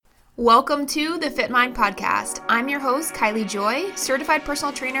Welcome to the Fit Mind Podcast. I'm your host, Kylie Joy, certified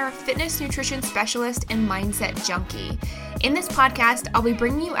personal trainer, fitness nutrition specialist, and mindset junkie. In this podcast, I'll be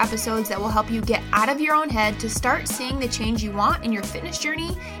bringing you episodes that will help you get out of your own head to start seeing the change you want in your fitness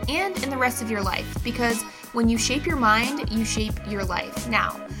journey and in the rest of your life. Because when you shape your mind, you shape your life.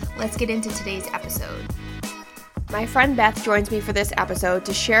 Now, let's get into today's episode. My friend Beth joins me for this episode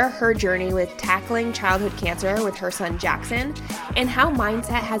to share her journey with tackling childhood cancer with her son Jackson and how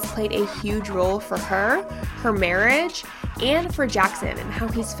mindset has played a huge role for her, her marriage, and for Jackson and how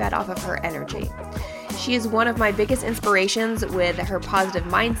he's fed off of her energy. She is one of my biggest inspirations with her positive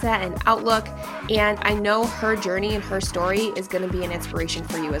mindset and outlook, and I know her journey and her story is going to be an inspiration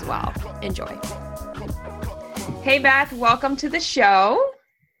for you as well. Enjoy. Hey Beth, welcome to the show.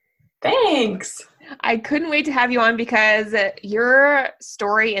 Thanks. I couldn't wait to have you on because your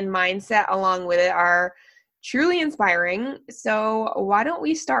story and mindset along with it are truly inspiring. So why don't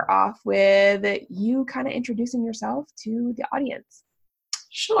we start off with you kind of introducing yourself to the audience?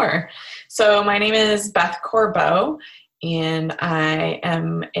 Sure. So my name is Beth Corbeau, and I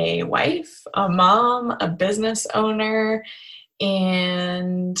am a wife, a mom, a business owner,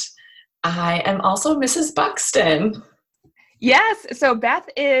 and I am also Mrs. Buxton. Yes. So Beth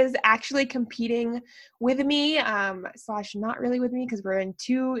is actually competing with me, slash not really with me because we're in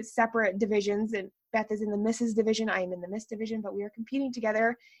two separate divisions, and Beth is in the Mrs. division. I am in the Miss division, but we are competing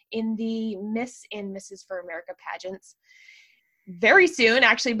together in the Miss and Mrs. for America pageants. Very soon,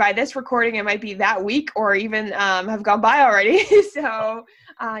 actually, by this recording, it might be that week or even have gone by already. So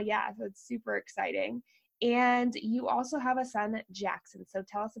it's super exciting. And you also have a son, Jackson. So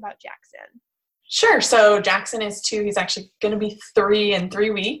tell us about Jackson. Sure. So Jackson is 2. He's actually going to be 3 in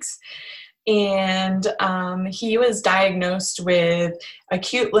 3 weeks. And he was diagnosed with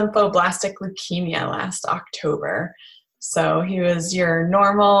acute lymphoblastic leukemia last October. So he was your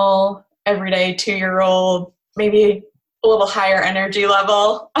normal, everyday 2-year-old, maybe a little higher energy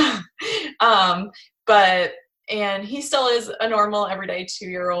level. And he still is a normal, everyday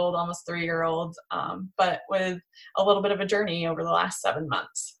 2-year-old, almost 3-year-old, but with a little bit of a journey over the last 7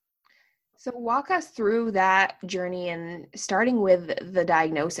 months. So walk us through that journey and starting with the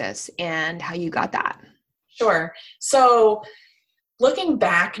diagnosis and how you got that. Sure. So looking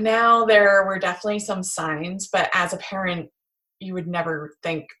back now, there were definitely some signs, but as a parent, you would never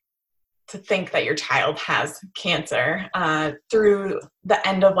think that your child has cancer. Through the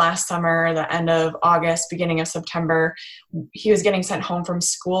end of last summer, the end of August, beginning of September, he was getting sent home from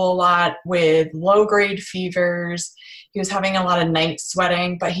school a lot with low-grade fevers. He was having a lot of night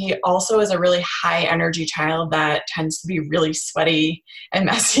sweating, but he also is a really high-energy child that tends to be really sweaty and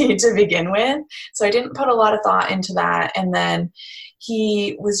messy to begin with. So I didn't put a lot of thought into that. And then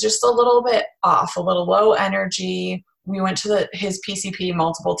he was just a little bit off, a little low energy. We went to his PCP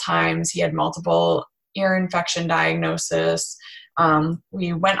multiple times. He had multiple ear infection diagnosis.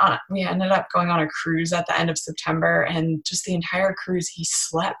 We ended up going on a cruise at the end of September, and just the entire cruise, he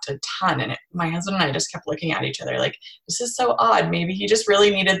slept a ton. And my husband and I just kept looking at each other like, this is so odd. Maybe he just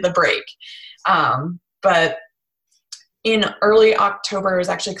really needed the break. But in early October, it was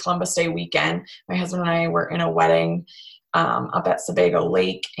actually Columbus Day weekend. My husband and I were in a wedding up at Sebago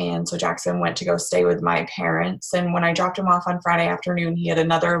Lake. And so Jackson went to go stay with my parents. And when I dropped him off on Friday afternoon, he had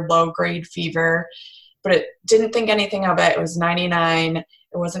another low-grade fever, but it didn't think anything of it. It was 99. It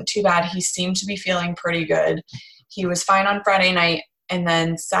wasn't too bad. He seemed to be feeling pretty good. He was fine on Friday night. And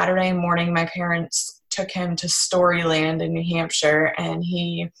then Saturday morning, my parents took him to Storyland in New Hampshire, and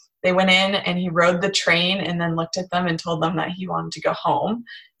they went in and he rode the train and then looked at them and told them that he wanted to go home.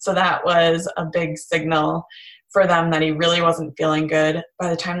 So that was a big signal for them that he really wasn't feeling good. By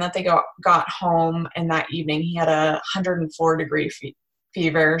the time that they got home and that evening, he had a 104-degree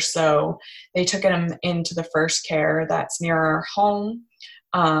fever. So they took him into the first care that's near our home.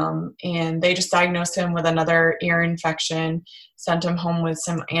 And they just diagnosed him with another ear infection, sent him home with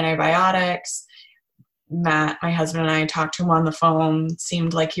some antibiotics. Matt, my husband, and I talked to him on the phone.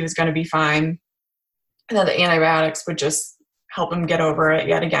 Seemed like he was going to be fine, and that the antibiotics would just help him get over it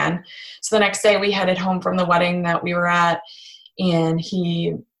yet again. So the next day we headed home from the wedding that we were at, and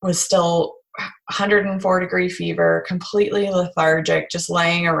he was still 104-degree fever, completely lethargic, just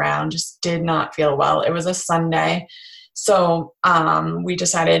laying around, just did not feel well. It was a Sunday. So we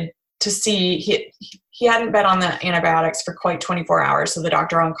decided to see, he hadn't been on the antibiotics for quite 24 hours. So the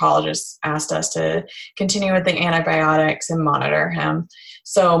doctor oncologist asked us to continue with the antibiotics and monitor him.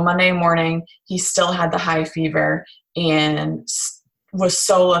 So Monday morning, he still had the high fever, and was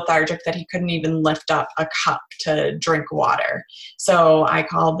so lethargic that he couldn't even lift up a cup to drink water. So I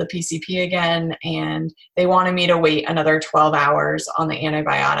called the PCP again, and they wanted me to wait another 12 hours on the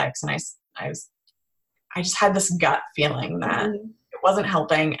antibiotics. And I just had this gut feeling that it wasn't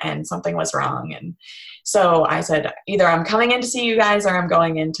helping and something was wrong. And so I said, either I'm coming in to see you guys, or I'm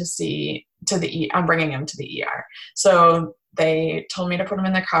going in to see I'm bringing him to the ER. So they told me to put him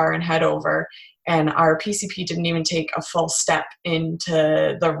in the car and head over. And our PCP didn't even take a full step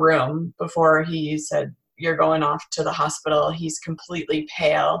into the room before he said, you're going off to the hospital. He's completely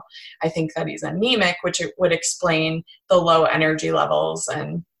pale. I think that he's anemic, which it would explain the low energy levels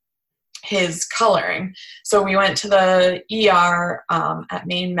and his coloring. So we went to the ER at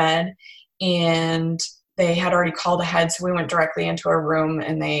Maine Med, and they had already called ahead. So we went directly into a room,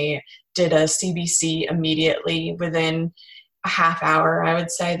 and they did a CBC immediately. Within a half hour, I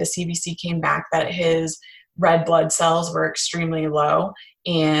would say, the CBC came back that his red blood cells were extremely low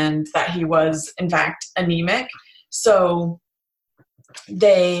and that he was, in fact, anemic. So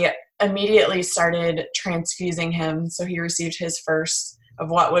they immediately started transfusing him. So he received his first of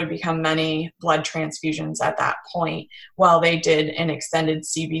what would become many blood transfusions at that point, while they did an extended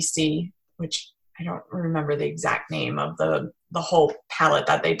CBC, which I don't remember the exact name of the whole palette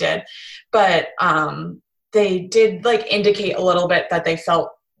that they did. But they did indicate a little bit that they felt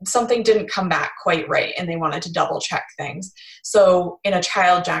something didn't come back quite right, and they wanted to double check things. So in a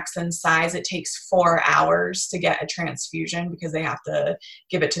child Jackson's size, it takes 4 hours to get a transfusion because they have to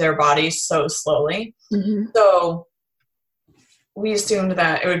give it to their bodies so slowly. Mm-hmm. So we assumed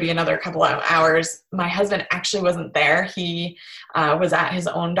that it would be another couple of hours. My husband actually wasn't there. He was at his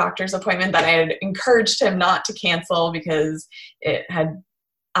own doctor's appointment that I had encouraged him not to cancel because it had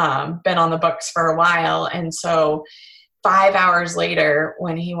been on the books for a while. And so 5 hours later,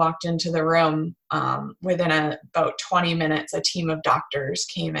 when he walked into the room, within about 20 minutes, a team of doctors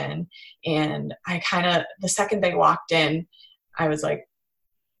came in. And the second they walked in, I was like,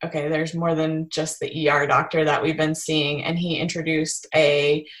 okay, there's more than just the ER doctor that we've been seeing. And he introduced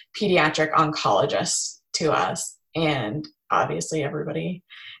a pediatric oncologist to us. And obviously everybody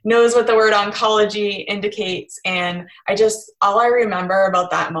knows what the word oncology indicates. And all I remember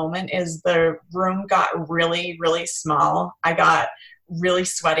about that moment is the room got really, really small. I got really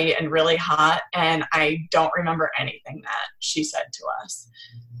sweaty and really hot, and I don't remember anything that she said to us.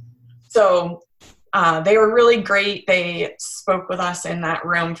 So they were really great. They spoke with us in that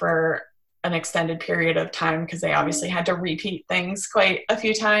room for an extended period of time because they obviously had to repeat things quite a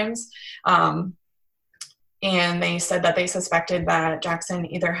few times. And they said that they suspected that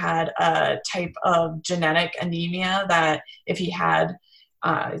Jackson either had a type of genetic anemia that if he had,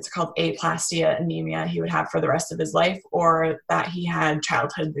 it's called aplastia anemia, he would have for the rest of his life, or that he had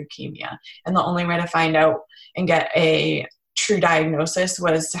childhood leukemia. And the only way to find out and get a true diagnosis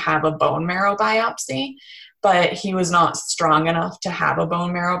was to have a bone marrow biopsy, but he was not strong enough to have a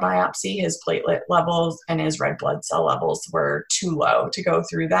bone marrow biopsy. His platelet levels and his red blood cell levels were too low to go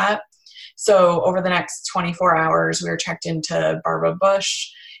through that. So over the next 24 hours, we were checked into Barbara Bush,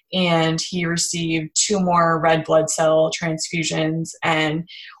 and he received 2 more red blood cell transfusions and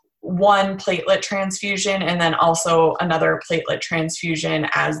 1 platelet transfusion, and then also another platelet transfusion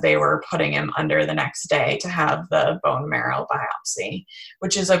as they were putting him under the next day to have the bone marrow biopsy,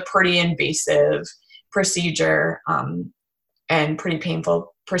 which is a pretty invasive procedure and pretty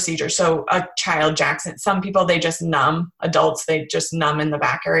painful procedure. So a child Jackson, some people, they just numb. Adults, they just numb in the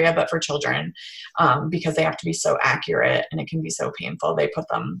back area, but for children, because they have to be so accurate and it can be so painful, they put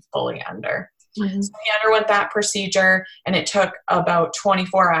them fully under. Mm-hmm. So he underwent that procedure, and it took about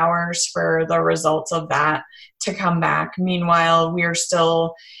 24 hours for the results of that to come back. Meanwhile, we are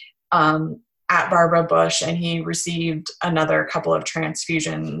still at Barbara Bush, and he received another couple of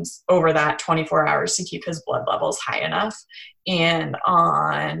transfusions over that 24 hours to keep his blood levels high enough. And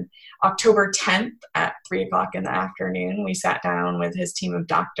on October 10th at 3:00 in the afternoon, we sat down with his team of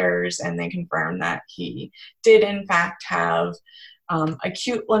doctors, and they confirmed that he did in fact have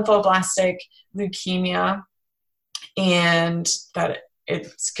acute lymphoblastic leukemia, and that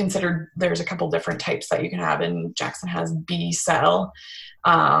it's considered, there's a couple different types that you can have, and Jackson has B cell.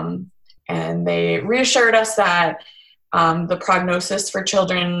 And they reassured us that the prognosis for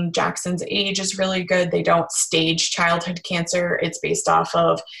children Jackson's age is really good. They don't stage childhood cancer. It's based off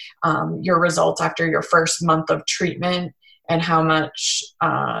of your results after your first month of treatment and how much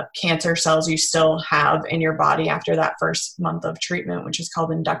cancer cells you still have in your body after that first month of treatment, which is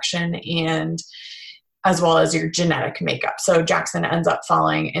called induction, and as well as your genetic makeup. So Jackson ends up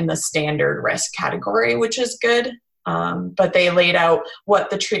falling in the standard risk category, which is good. But they laid out what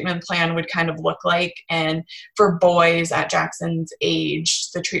the treatment plan would kind of look like. And for boys at Jackson's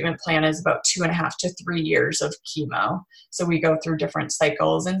age, the treatment plan is about 2.5 to 3 years of chemo. So we go through different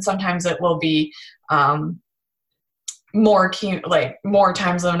cycles, and sometimes it will be more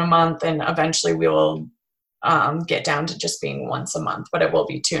times than a month, and eventually we will get down to just being once a month, but it will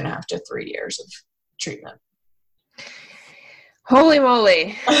be 2.5 to 3 years of treatment. Holy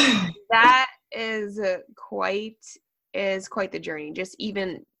moly. That is quite the journey, just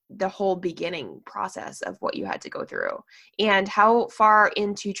even the whole beginning process of what you had to go through. And how far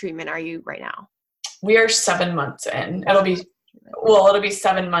into treatment are you right now? We are 7 months in. It'll be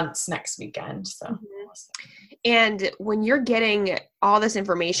 7 months next weekend. So. Mm-hmm. And when you're getting all this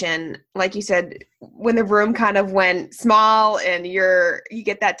information, like you said, when the room kind of went small and you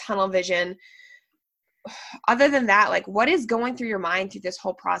get that tunnel vision, other than that, like, what is going through your mind through this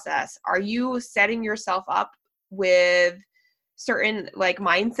whole process? Are you setting yourself up with certain like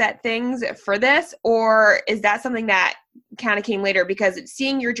mindset things for this, or is that something that kind of came later? Because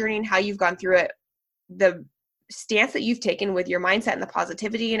seeing your journey and how you've gone through it, the stance that you've taken with your mindset and the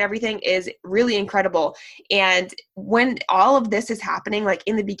positivity and everything is really incredible. And when all of this is happening, like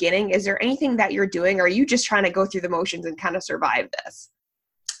in the beginning, is there anything that you're doing, or are you just trying to go through the motions and kind of survive this?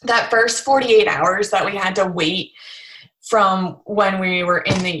 That first 48 hours that we had to wait from when we were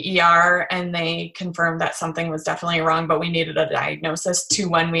in the ER and they confirmed that something was definitely wrong, but we needed a diagnosis, to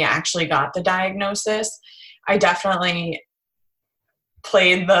when we actually got the diagnosis, I definitely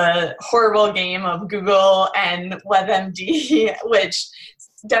played the horrible game of Google and WebMD, which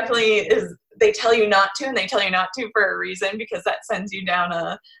definitely is, they tell you not to, and they tell you not to for a reason, because that sends you down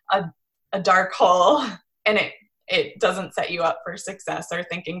a dark hole, and it doesn't set you up for success or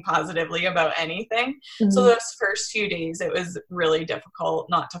thinking positively about anything. Mm-hmm. So those first few days, it was really difficult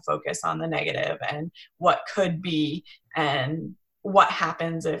not to focus on the negative and what could be and what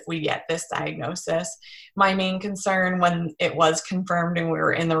happens if we get this diagnosis. My main concern when it was confirmed and we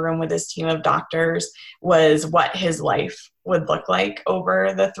were in the room with this team of doctors was what his life would look like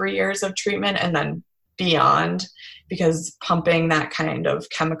over the 3 years of treatment and then beyond, because pumping that kind of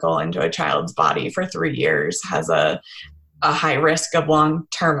chemical into a child's body for 3 years has a high risk of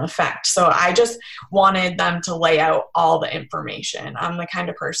long-term effect. So I just wanted them to lay out all the information. I'm the kind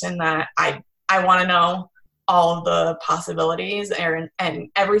of person that I want to know all of the possibilities and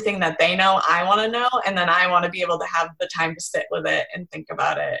everything that they know, I want to know. And then I want to be able to have the time to sit with it and think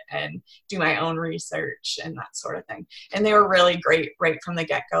about it and do my own research and that sort of thing. And they were really great right from the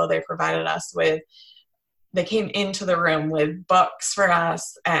get-go. They came into the room with books for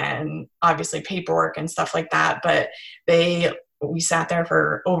us and obviously paperwork and stuff like that. But we sat there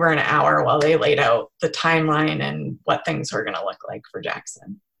for over an hour while they laid out the timeline and what things were going to look like for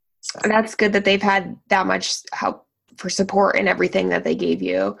Jackson. So. That's good that they've had that much help for support and everything that they gave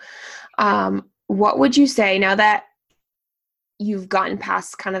you. What would you say now that you've gotten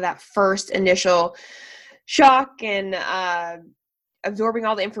past kind of that first initial shock and absorbing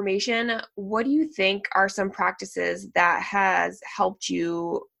all the information, what do you think are some practices that has helped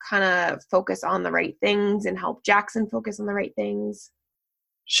you kind of focus on the right things and help Jackson focus on the right things?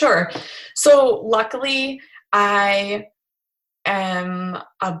 Sure. So luckily, I am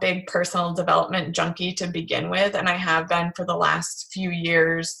a big personal development junkie to begin with, and I have been for the last few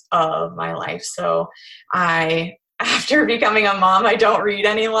years of my life. So after becoming a mom, I don't read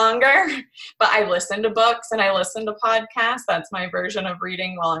any longer, but I listen to books and I listen to podcasts. That's my version of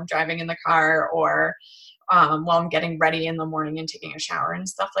reading while I'm driving in the car or while I'm getting ready in the morning and taking a shower and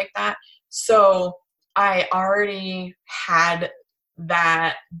stuff like that. So I already had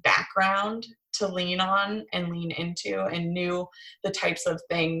that background to lean on and lean into and knew the types of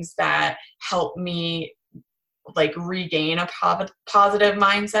things that help me like regain a positive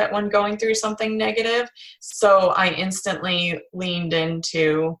mindset when going through something negative. So I instantly leaned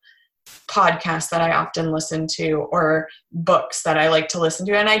into podcasts that I often listen to or books that I like to listen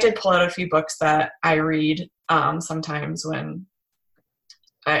to. And I did pull out a few books that I read sometimes when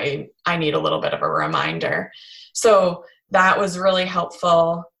I need a little bit of a reminder. So that was really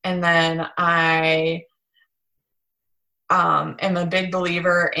helpful. And then I am a big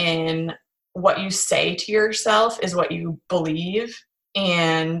believer in what you say to yourself is what you believe.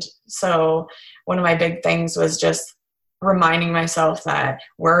 And so one of my big things was just reminding myself that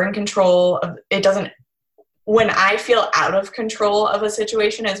we're in control of it. When I feel out of control of a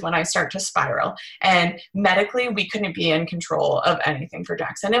situation is when I start to spiral. And medically, we couldn't be in control of anything for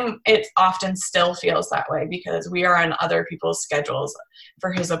Jackson. And it often still feels that way because we are on other people's schedules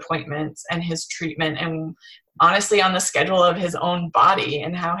for his appointments and his treatment. And honestly on the schedule of his own body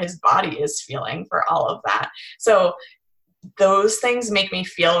and how his body is feeling for all of that. So those things make me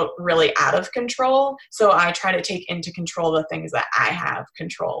feel really out of control. So I try to take into control the things that I have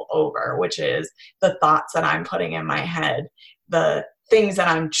control over, which is the thoughts that I'm putting in my head, the things that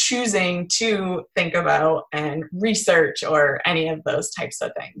I'm choosing to think about and research, or any of those types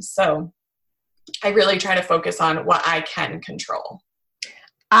of things. So I really try to focus on what I can control.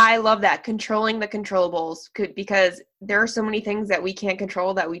 I love that, controlling the controllables, because there are so many things that we can't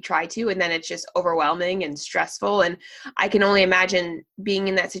control that we try to, and then it's just overwhelming and stressful. And I can only imagine being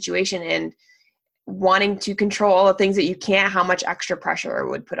in that situation and wanting to control all the things that you can't, how much extra pressure it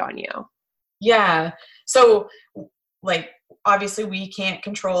would put on you. Yeah. So like, obviously we can't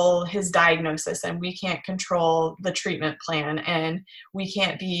control his diagnosis, and we can't control the treatment plan, and we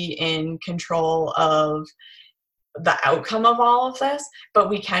can't be in control of the outcome of all of this, but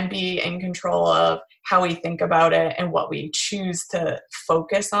we can be in control of how we think about it and what we choose to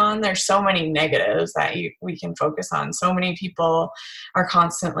focus on. There's so many negatives that we can focus on. So many people are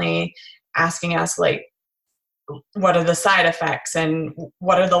constantly asking us, like, what are the side effects and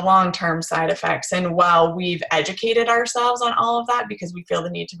what are the long-term side effects? And while we've educated ourselves on all of that because we feel the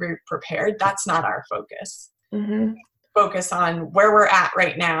need to be prepared, that's not our focus. Mm-hmm. Focus on where we're at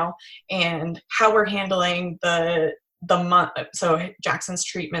right now and how we're handling the month. So Jackson's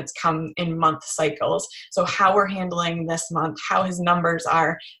treatments come in month cycles. So how we're handling this month, how his numbers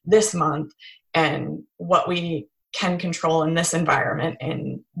are this month, and what we can control in this environment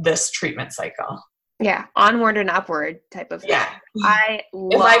in this treatment cycle. Yeah. Onward and upward type of thing. Yeah. I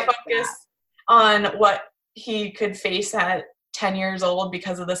love If I focus that. on what he could face at 10 years old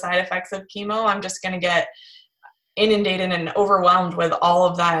because of the side effects of chemo, I'm just going to get inundated and overwhelmed with all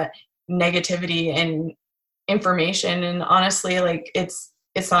of that negativity and information. And honestly, like, it's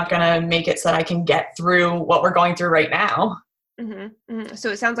not going to make it so that I can get through what we're going through right now. Mm-hmm. Mm-hmm. So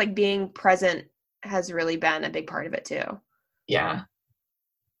it sounds like being present has really been a big part of it too. Yeah.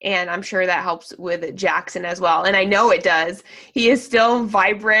 And I'm sure that helps with Jackson as well. And I know it does. He is still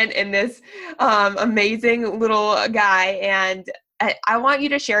vibrant and this amazing little guy. And I want you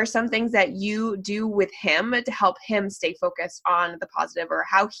to share some things that you do with him to help him stay focused on the positive, or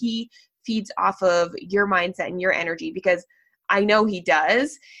how he feeds off of your mindset and your energy, because I know he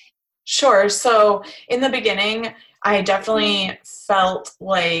does. Sure. So in the beginning, I definitely felt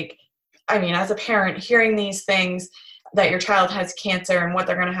like, I mean, as a parent, hearing these things, that your child has cancer and what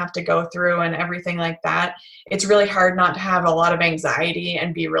they're going to have to go through and everything like that, it's really hard not to have a lot of anxiety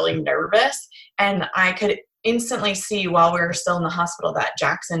and be really nervous. And I could instantly see while we were still in the hospital that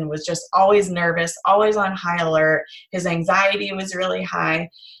Jackson was just always nervous, always on high alert. His anxiety was really high.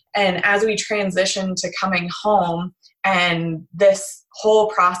 And as we transitioned to coming home and this whole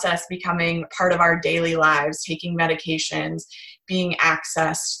process becoming part of our daily lives, taking medications, being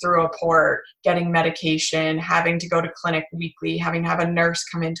accessed through a port, getting medication, having to go to clinic weekly, having to have a nurse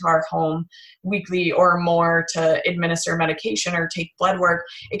come into our home weekly or more to administer medication or take blood work,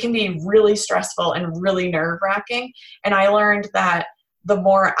 it can be really stressful and really nerve-wracking. And I learned that the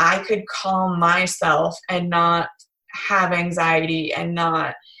more I could calm myself and not have anxiety and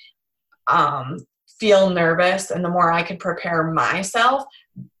not feel nervous, and the more I could prepare myself,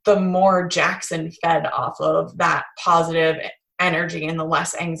 the more Jackson fed off of that positive energy and the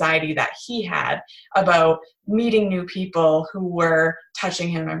less anxiety that he had about meeting new people who were touching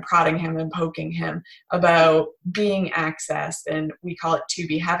him and prodding him and poking him, about being accessed, and we call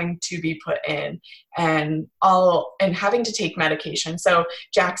it having to be put in, and having to take medication. So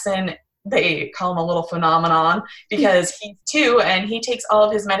Jackson, they call him a little phenomenon because he's 2 and he takes all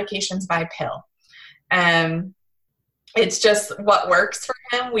of his medications by pill. And it's just what works for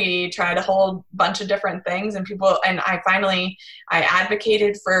him. We try to hold a bunch of different things, and I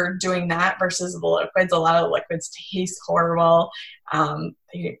advocated for doing that versus the liquids. A lot of the liquids taste horrible.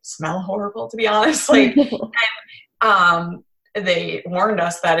 They smell horrible, to be honest. They warned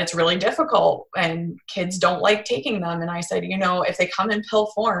us that it's really difficult and kids don't like taking them. And I said, if they come in pill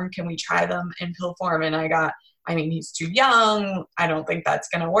form, can we try them in pill form? And he's too young. I don't think that's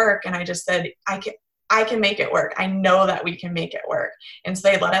going to work. And I just said, I can make it work. I know that we can make it work. And so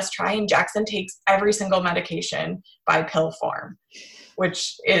they let us try, and Jackson takes every single medication by pill form,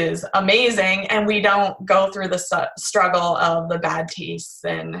 which is amazing. And we don't go through the struggle of the bad tastes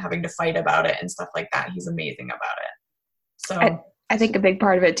and having to fight about it and stuff like that. He's amazing about it. So I think a big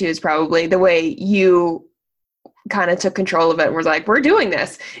part of it too is probably the way you kind of took control of it and was like, we're doing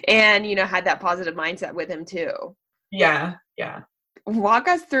this. And, had that positive mindset with him too. Yeah. Yeah. Walk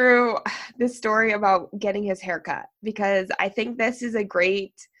us through this story about getting his haircut, because I think this is a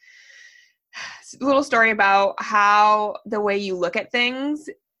great little story about how the way you look at things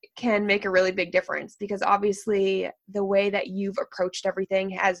can make a really big difference, because obviously the way that you've approached everything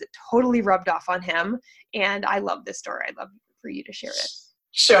has totally rubbed off on him. And I love this story. I'd love for you to share it.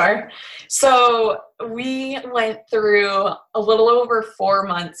 Sure. So we went through a little over 4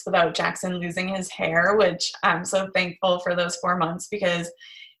 months without Jackson losing his hair, which I'm so thankful for those 4 months, because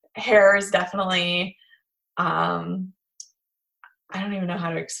hair is definitely, I don't even know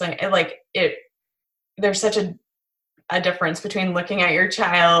how to explain it. Like there's such a difference between looking at your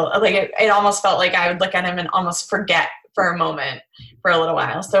child. Like it almost felt like I would look at him and almost forget for a moment for a little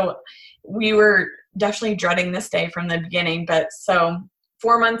while. So we were definitely dreading this day from the beginning. But so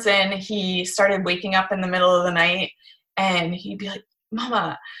 4 months in, he started waking up in the middle of the night and he'd be like,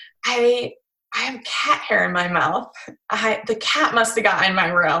 Mama, I have cat hair in my mouth. The cat must have got in my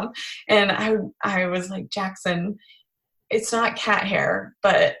room. And I was like, Jackson, it's not cat hair,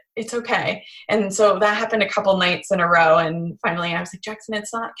 but it's okay. And so that happened a couple nights in a row. And finally I was like, Jackson,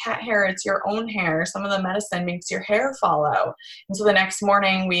 it's not cat hair. It's your own hair. Some of the medicine makes your hair fall out. And so the next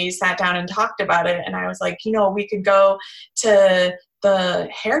morning we sat down and talked about it. And I was like, we could go to the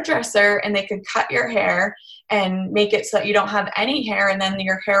hairdresser and they could cut your hair and make it so that you don't have any hair, and then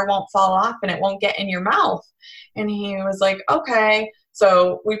your hair won't fall off and it won't get in your mouth. And he was like, okay.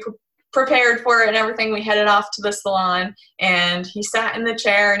 So we prepared for it and everything. We headed off to the salon and he sat in the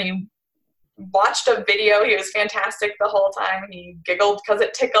chair and he watched a video. He was fantastic the whole time. He giggled because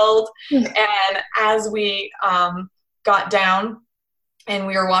it tickled. And as we got down and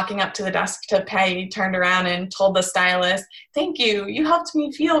we were walking up to the desk to pay, he turned around and told the stylist, thank you. You helped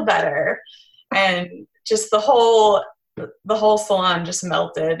me feel better. And just the whole salon just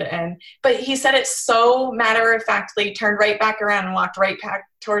melted. But he said it so matter-of-factly, turned right back around and walked right back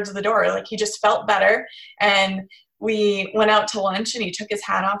towards the door. Like he just felt better. And we went out to lunch and he took his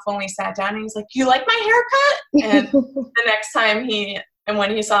hat off when we sat down and he's like, you like my haircut? And the next time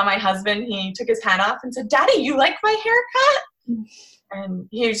when he saw my husband, he took his hat off and said, Daddy, you like my haircut? And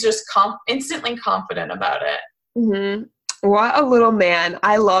he was just instantly confident about it. Mm-hmm. What a little man.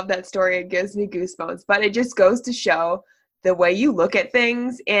 I love that story. It gives me goosebumps, but it just goes to show the way you look at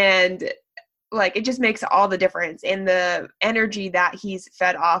things, and like it just makes all the difference in the energy that he's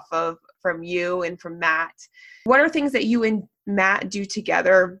fed off of from you and from Matt. What are things that you and Matt do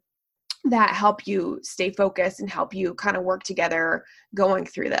together that help you stay focused and help you kind of work together going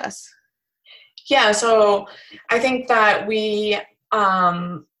through this? Yeah, so I think that we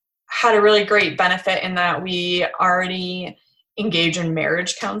had a really great benefit in that we already engage in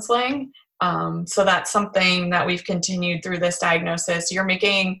marriage counseling. So that's something that we've continued through this diagnosis. You're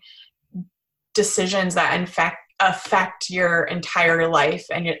making decisions that in fact affect your entire life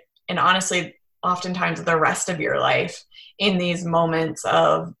and honestly, oftentimes the rest of your life in these moments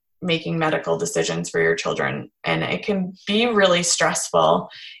of making medical decisions for your children. And it can be really stressful.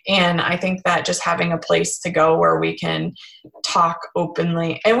 And I think that just having a place to go where we can talk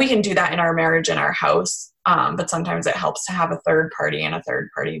openly, and we can do that in our marriage, in our house, but sometimes it helps to have a third party and a third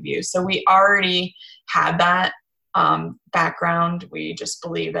party view. So we already had that background. We just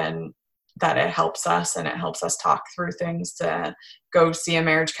believe in that it helps us, and it helps us talk through things, to go see a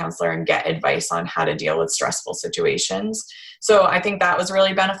marriage counselor and get advice on how to deal with stressful situations. So I think that was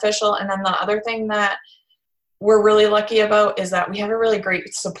really beneficial. And then the other thing that we're really lucky about is that we have a really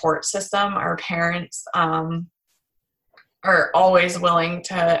great support system. Our parents are always willing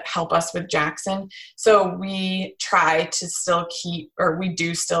to help us with Jackson. So we try to we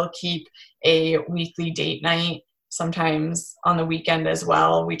do still keep a weekly date night, sometimes on the weekend as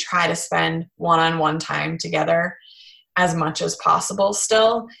well. We try to spend one-on-one time together as much as possible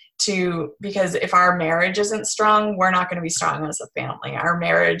still, because if our marriage isn't strong, we're not going to be strong as a family. Our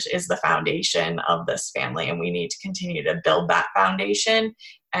marriage is the foundation of this family, and we need to continue to build that foundation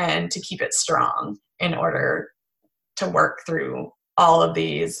and to keep it strong in order to work through all of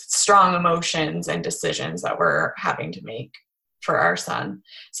these strong emotions and decisions that we're having to make for our son.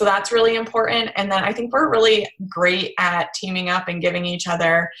 So that's really important. And then I think we're really great at teaming up and giving each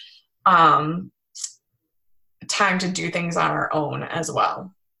other time to do things on our own as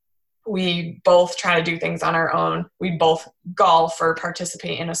well. We both try to do things on our own. We both golf or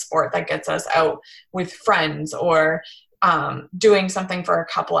participate in a sport that gets us out with friends, or doing something for a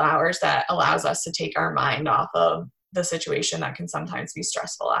couple hours that allows us to take our mind off of the situation that can sometimes be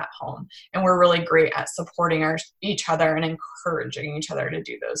stressful at home. And we're really great at supporting each other and encouraging each other to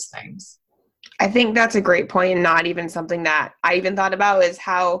do those things. I think that's a great point, and not even something that I even thought about, is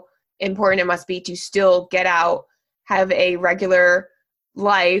how important it must be to still get out, have a regular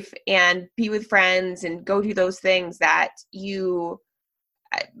life, and be with friends and go do those things that you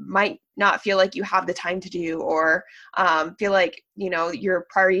might not feel like you have the time to do, or feel like, your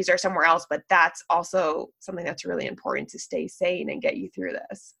priorities are somewhere else, but that's also something that's really important to stay sane and get you through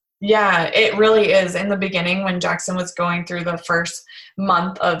this. Yeah, it really is. In the beginning, when Jackson was going through the first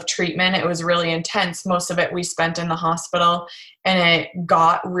month of treatment, it was really intense. Most of it we spent in the hospital, and it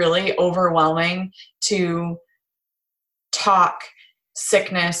got really overwhelming to talk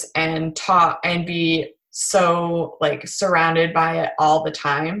sickness and be so like surrounded by it all the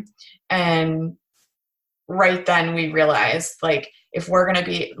time. And right then we realized, like, if we're going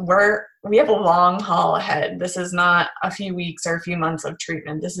to we have a long haul ahead. This is not a few weeks or a few months of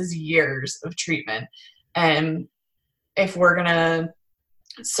treatment. This is years of treatment. And if we're going to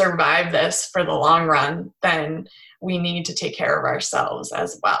survive this for the long run, then we need to take care of ourselves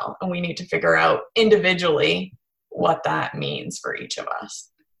as well. And we need to figure out individually what that means for each of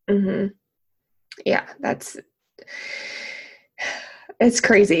us. Mm-hmm. Yeah, it's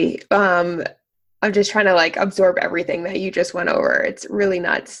crazy. I'm just trying to like absorb everything that you just went over. It's really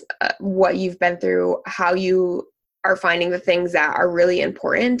nuts what you've been through, how you are finding the things that are really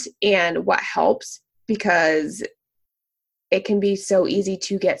important and what helps, because it can be so easy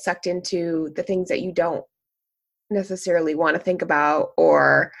to get sucked into the things that you don't necessarily want to think about,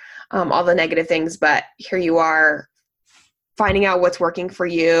 or all the negative things. But here you are finding out what's working for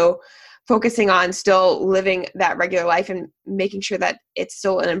you, focusing on still living that regular life and making sure that it's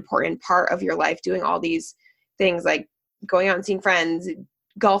still an important part of your life, doing all these things like going out and seeing friends,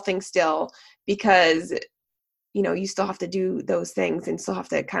 golfing still, because, you still have to do those things and still have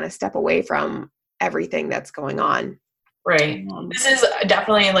to kind of step away from everything that's going on. Right. This is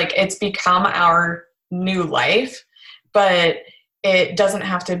definitely like, it's become our new life, but it doesn't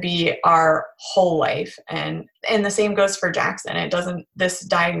have to be our whole life. And the same goes for Jackson. This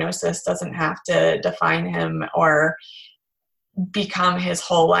diagnosis doesn't have to define him or become his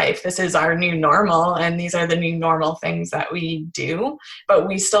whole life. This is our new normal, and these are the new normal things that we do. But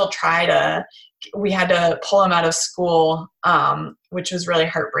we still we had to pull him out of school, which was really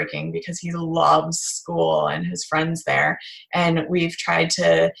heartbreaking because he loves school and his friends there. And we've tried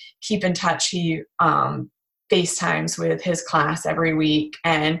to keep in touch. He FaceTimes with his class every week,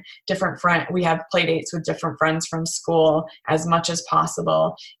 and we have play dates with different friends from school as much as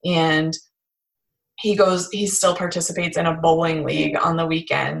possible. And he still participates in a bowling league on the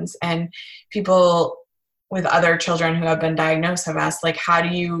weekends. And people with other children who have been diagnosed have asked, like, how do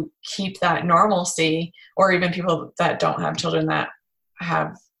you keep that normalcy? Or even people that don't have children that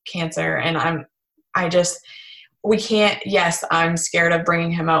have cancer. And we can't, yes, I'm scared of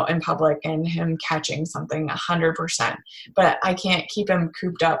bringing him out in public and him catching something 100%, but I can't keep him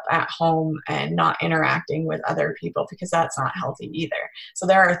cooped up at home and not interacting with other people, because that's not healthy either. So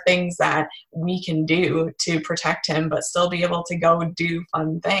there are things that we can do to protect him, but still be able to go do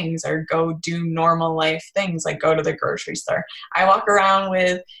fun things or go do normal life things, like go to the grocery store. I walk around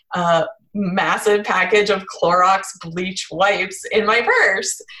with massive package of Clorox bleach wipes in my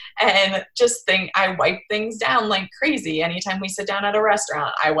purse, and I wipe things down like crazy. Anytime we sit down at a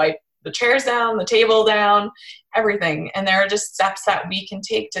restaurant, I wipe the chairs down, the table down, everything. And there are just steps that we can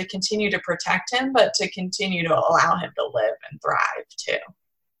take to continue to protect him, but to continue to allow him to live and thrive too.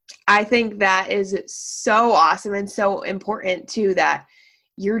 I think that is so awesome and so important too, that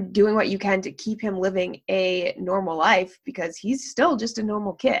you're doing what you can to keep him living a normal life, because he's still just a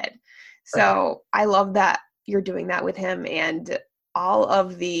normal kid. So I love that you're doing that with him, and all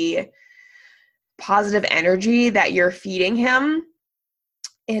of the positive energy that you're feeding him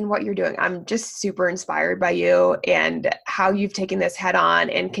in what you're doing. I'm just super inspired by you and how you've taken this head on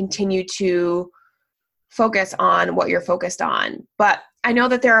and continue to focus on what you're focused on. But I know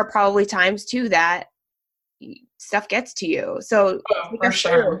that there are probably times too that stuff gets to you. So for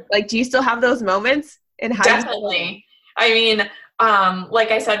sure. Like, do you still have those moments? And how Definitely. I mean,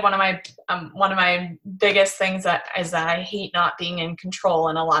 like I said, one of my biggest things is that I hate not being in control.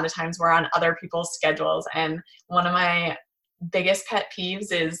 And a lot of times we're on other people's schedules. And one of my biggest pet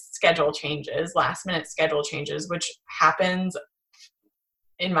peeves is last minute schedule changes, which happens,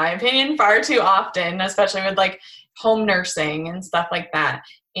 in my opinion, far too often, especially with like home nursing and stuff like that.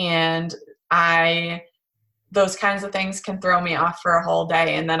 And those kinds of things can throw me off for a whole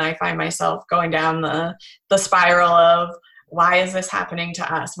day. And then I find myself going down the spiral of, why is this happening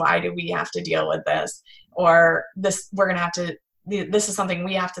to us? Why do we have to deal with this? Or this is something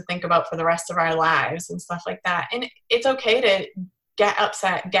we have to think about for the rest of our lives and stuff like that. And it's okay to get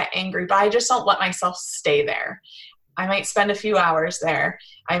upset, get angry, but I just don't let myself stay there. I might spend a few hours there.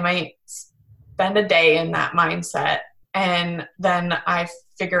 I might spend a day in that mindset, And then I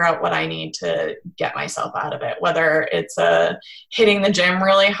figure out what I need to get myself out of it, whether it's hitting the gym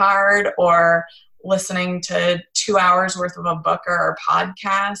really hard or listening to 2 hours worth of a book or a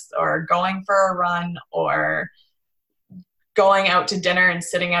podcast or going for a run or going out to dinner and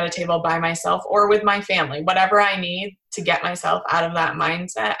sitting at a table by myself or with my family, whatever I need to get myself out of that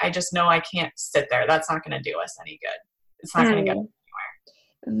mindset. I just know I can't sit there. That's not going to do us any good. It's not going to get us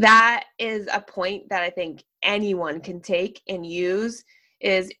anywhere. That is a point that I think anyone can take and use.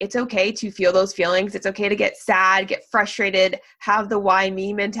 Is it's okay to feel those feelings. It's okay to get sad, get frustrated, have the why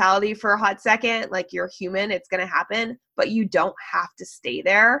me mentality for a hot second. Like, you're human, it's going to happen, but you don't have to stay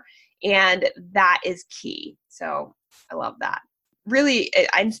there. And that is key. So I love that. Really,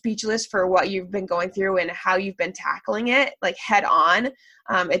 I'm speechless for what you've been going through and how you've been tackling it like head on.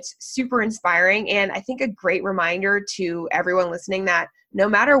 It's super inspiring. And I think a great reminder to everyone listening that no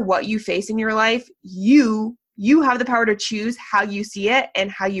matter what you face in your life, you have the power to choose how you see it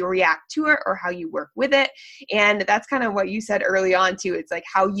and how you react to it or how you work with it. And that's kind of what you said early on too. It's like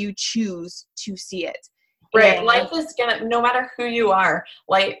how you choose to see it. Right. And life is no matter who you are,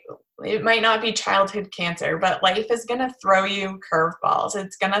 like, it might not be childhood cancer, but life is going to throw you curveballs.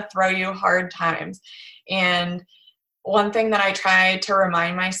 It's going to throw you hard times. And one thing that I try to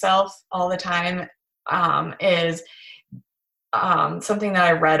remind myself all the time is something that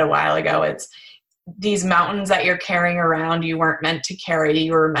I read a while ago. It's these mountains that you're carrying around, you weren't meant to carry,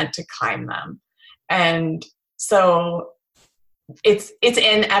 you were meant to climb them. And so it's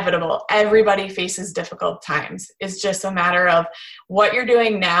inevitable. Everybody faces difficult times. It's just a matter of what you're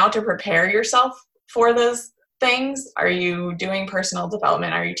doing now to prepare yourself for those things. Are you doing personal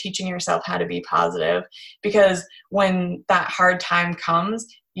development? Are you teaching yourself how to be positive? Because when that hard time comes,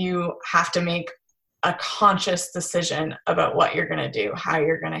 you have to make a conscious decision about what you're going to do, how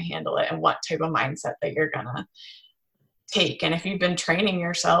you're going to handle it, and what type of mindset that you're going to take. And if you've been training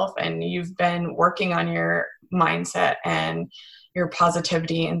yourself and you've been working on your mindset and your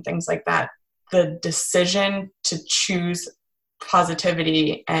positivity and things like that, the decision to choose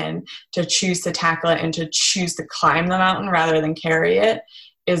positivity and to choose to tackle it and to choose to climb the mountain rather than carry it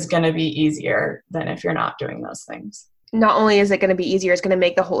is going to be easier than if you're not doing those things. Not only is it going to be easier, it's going to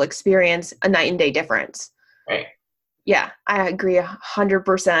make the whole experience a night and day difference. Right. Yeah, I agree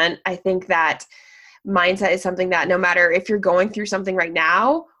 100%. I think that mindset is something that no matter if you're going through something right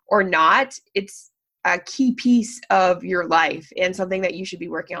now or not, it's a key piece of your life and something that you should be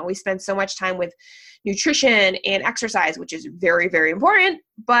working on. We spend so much time with nutrition and exercise, which is very, very important,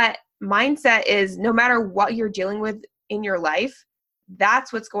 but mindset is no matter what you're dealing with in your life,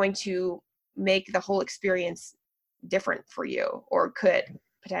 that's what's going to make the whole experience different for you, or could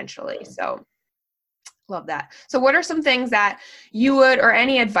potentially. So love that. So what are some things that you would, or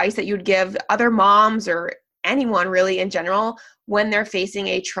any advice that you would give other moms or anyone really in general when they're facing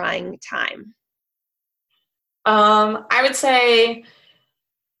a trying time? I would say,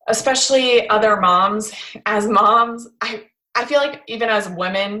 especially other moms, as moms, I feel like even as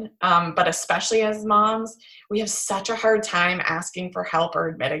women, but especially as moms, we have such a hard time asking for help or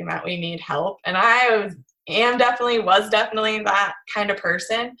admitting that we need help. And I was definitely that kind of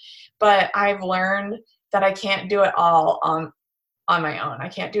person, but I've learned that I can't do it all on my own. I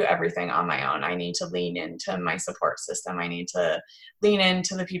can't do everything on my own. I need to lean into my support system. I need to lean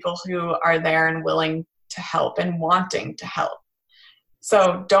into the people who are there and willing to help and wanting to help.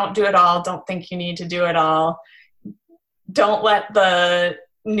 So don't do it all. Don't think you need to do it all. Don't let the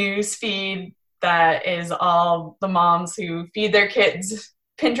news feed that is all the moms who feed their kids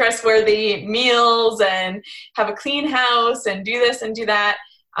Pinterest-worthy meals and have a clean house and do this and do that.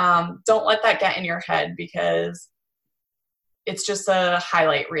 Don't let that get in your head, because it's just a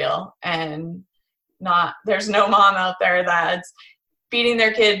highlight reel, and there's no mom out there that's feeding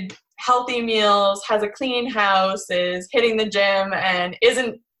their kid healthy meals, has a clean house, is hitting the gym, and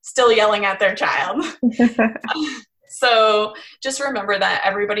isn't still yelling at their child. So just remember that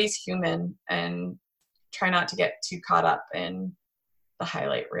everybody's human, and try not to get too caught up in the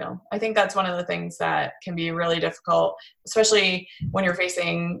highlight reel. I think that's one of the things that can be really difficult, especially when you're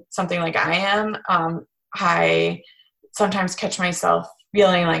facing something like I am. I sometimes catch myself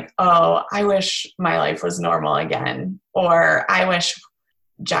feeling like, oh, I wish my life was normal again, or I wish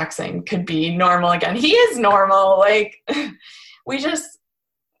Jackson could be normal again. He is normal. Like, we just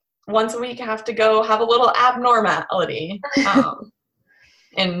once a week have to go have a little abnormality.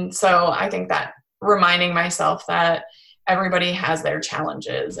 And so I think that reminding myself that everybody has their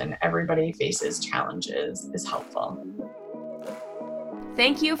challenges and everybody faces challenges is helpful.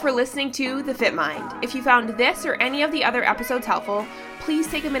 Thank you for listening to The Fit Mind. If you found this or any of the other episodes helpful, please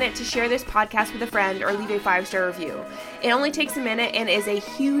take a minute to share this podcast with a friend or leave a 5-star review. It only takes a minute and is a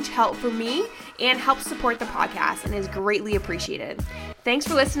huge help for me and helps support the podcast and is greatly appreciated. Thanks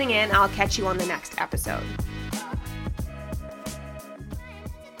for listening in. I'll catch you on the next episode.